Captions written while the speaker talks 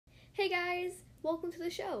Hey guys, welcome to the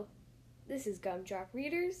show. This is Gumdrop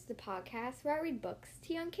Readers, the podcast where I read books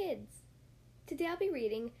to young kids. Today I'll be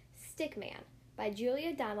reading Stickman by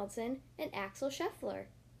Julia Donaldson and Axel Scheffler.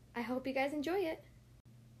 I hope you guys enjoy it.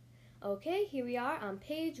 Okay, here we are on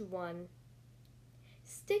page 1.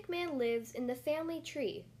 Stickman lives in the family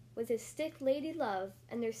tree with his stick lady love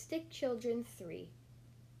and their stick children 3.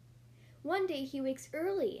 One day he wakes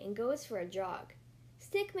early and goes for a jog.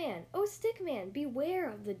 Stickman, oh Stickman, beware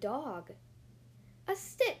of the dog. A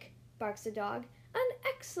stick, barks the dog, an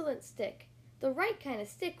excellent stick, the right kind of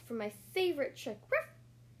stick for my favorite trick. Ruff!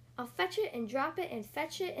 I'll fetch it and drop it and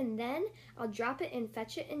fetch it and then I'll drop it and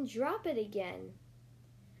fetch it and drop it again.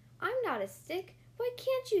 I'm not a stick, why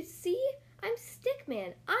can't you see? I'm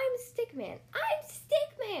Stickman, I'm Stickman, I'm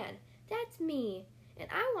Stickman! That's me, and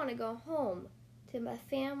I want to go home to my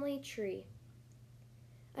family tree.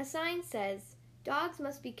 A sign says, dogs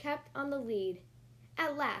must be kept on the lead.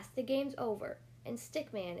 At last, the game's over, and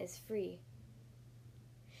Stickman is free.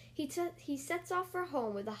 He sets off for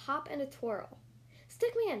home with a hop and a twirl.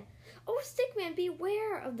 Stickman, oh Stickman,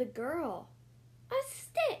 beware of the girl. A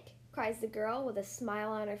stick, cries the girl with a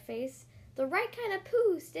smile on her face. The right kind of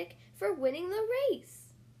poo stick for winning the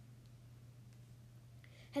race.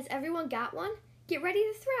 Has everyone got one? Get ready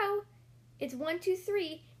to throw. It's 1, 2,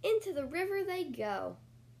 3, into the river they go.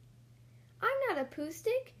 I'm not a poo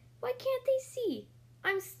stick. Why can't they see?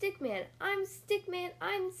 I'm Stickman, I'm Stickman,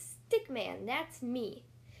 I'm Stickman. That's me.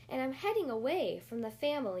 And I'm heading away from the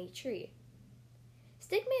family tree.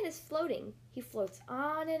 Stickman is floating. He floats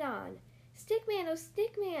on and on. Stickman, oh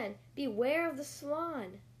Stickman, beware of the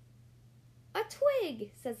swan. A twig,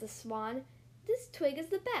 says the swan. This twig is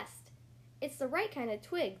the best. It's the right kind of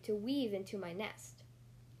twig to weave into my nest.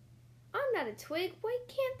 I'm not a twig. Why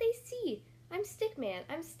can't they see? I'm Stickman,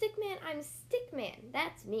 I'm Stickman, I'm Stickman,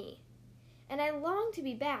 that's me. And I long to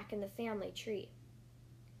be back in the family tree.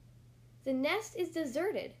 The nest is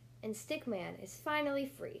deserted, and Stickman is finally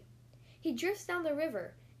free. He drifts down the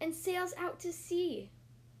river and sails out to sea.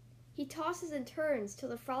 He tosses and turns till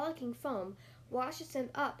the frolicking foam washes him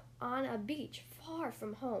up on a beach far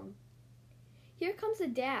from home. Here comes the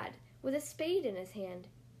dad with a spade in his hand.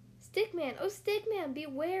 Stickman, oh Stickman,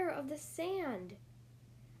 beware of the sand.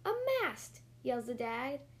 A mast, yells the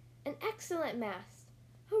dad, an excellent mast.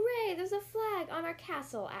 Hooray, there's a flag on our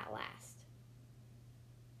castle at last.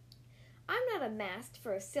 I'm not a mast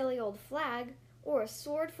for a silly old flag, or a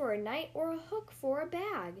sword for a knight, or a hook for a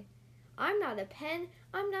bag. I'm not a pen,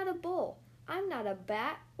 I'm not a bull, I'm not a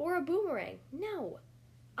bat or a boomerang, no.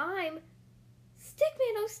 I'm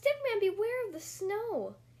Stickman, oh Stickman, beware of the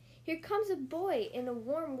snow. Here comes a boy in a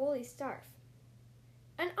warm woolly scarf.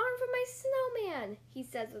 An arm for my snowman, he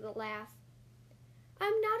says with a laugh.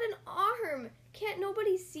 I'm not an arm, can't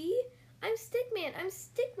nobody see? I'm Stickman, I'm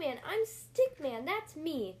Stickman, I'm Stickman, that's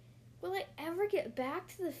me. Will I ever get back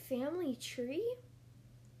to the family tree?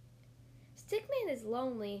 Stickman is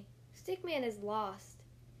lonely, Stickman is lost.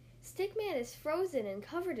 Stickman is frozen and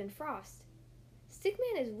covered in frost.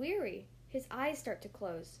 Stickman is weary, his eyes start to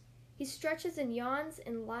close. He stretches and yawns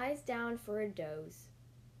and lies down for a doze.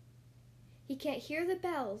 He can't hear the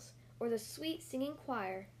bells or the sweet singing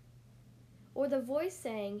choir, or the voice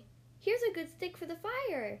saying, here's a good stick for the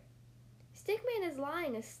fire. Stickman is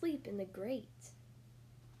lying asleep in the grate.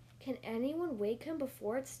 Can anyone wake him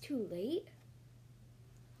before it's too late?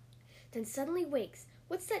 Then suddenly wakes.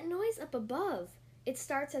 What's that noise up above? It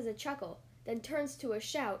starts as a chuckle, then turns to a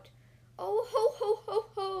shout. Oh, ho, ho, ho,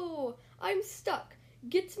 ho! I'm stuck!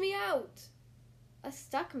 Get me out! A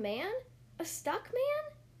stuck man? A stuck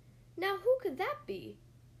man? Now who could that be?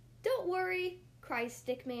 Don't worry, cries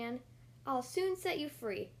Stickman. I'll soon set you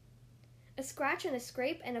free. A scratch and a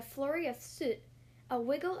scrape and a flurry of soot. A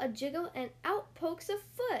wiggle, a jiggle, and out pokes a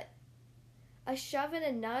foot. A shove and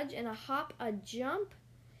a nudge and a hop, a jump.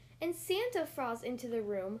 And Santa falls into the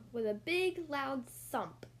room with a big, loud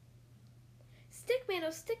thump. Stickman,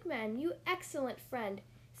 oh Stickman, you excellent friend.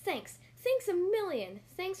 Thanks, thanks a million,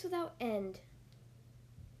 thanks without end.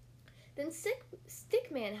 Then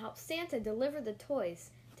Stickman helps Santa deliver the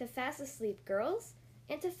toys to fast asleep girls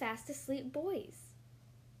and to fast asleep boys.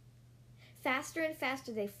 Faster and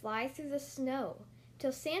faster they fly through the snow,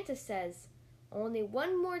 till Santa says, only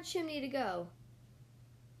one more chimney to go.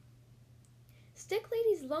 Stick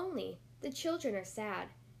Lady's lonely, the children are sad.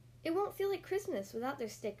 It won't feel like Christmas without their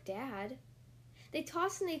stick dad. They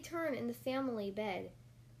toss and they turn in the family bed.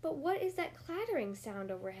 But what is that clattering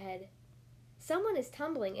sound overhead? Someone is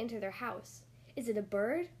tumbling into their house. Is it a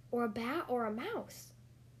bird, or a bat, or a mouse?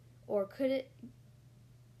 Or could it...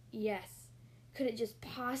 Yes, could it just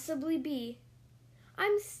possibly be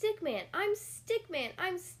I'm Stickman, I'm Stickman,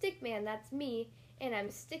 I'm Stickman, that's me, and I'm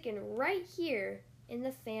sticking right here in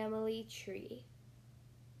the family tree.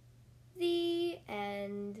 The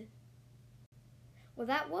end. Well,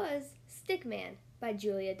 that was Stickman by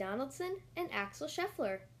Julia Donaldson and Axel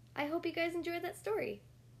Scheffler. I hope you guys enjoyed that story.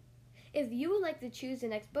 If you would like to choose the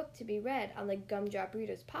next book to be read on the Gumdrop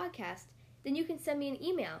Readers podcast, then you can send me an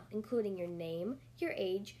email including your name, your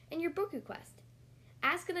age, and your book request.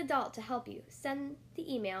 Ask an adult to help you. Send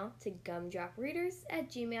the email to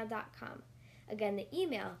gumdropreaders@gmail.com. Again, the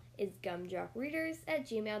email is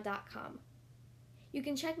gumdropreaders@gmail.com. You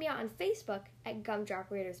can check me out on Facebook at Gumdrop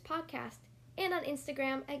Readers Podcast and on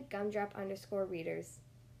Instagram at gumdrop_readers.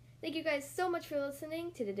 Thank you guys so much for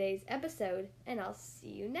listening to today's episode, and I'll see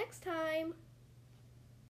you next time.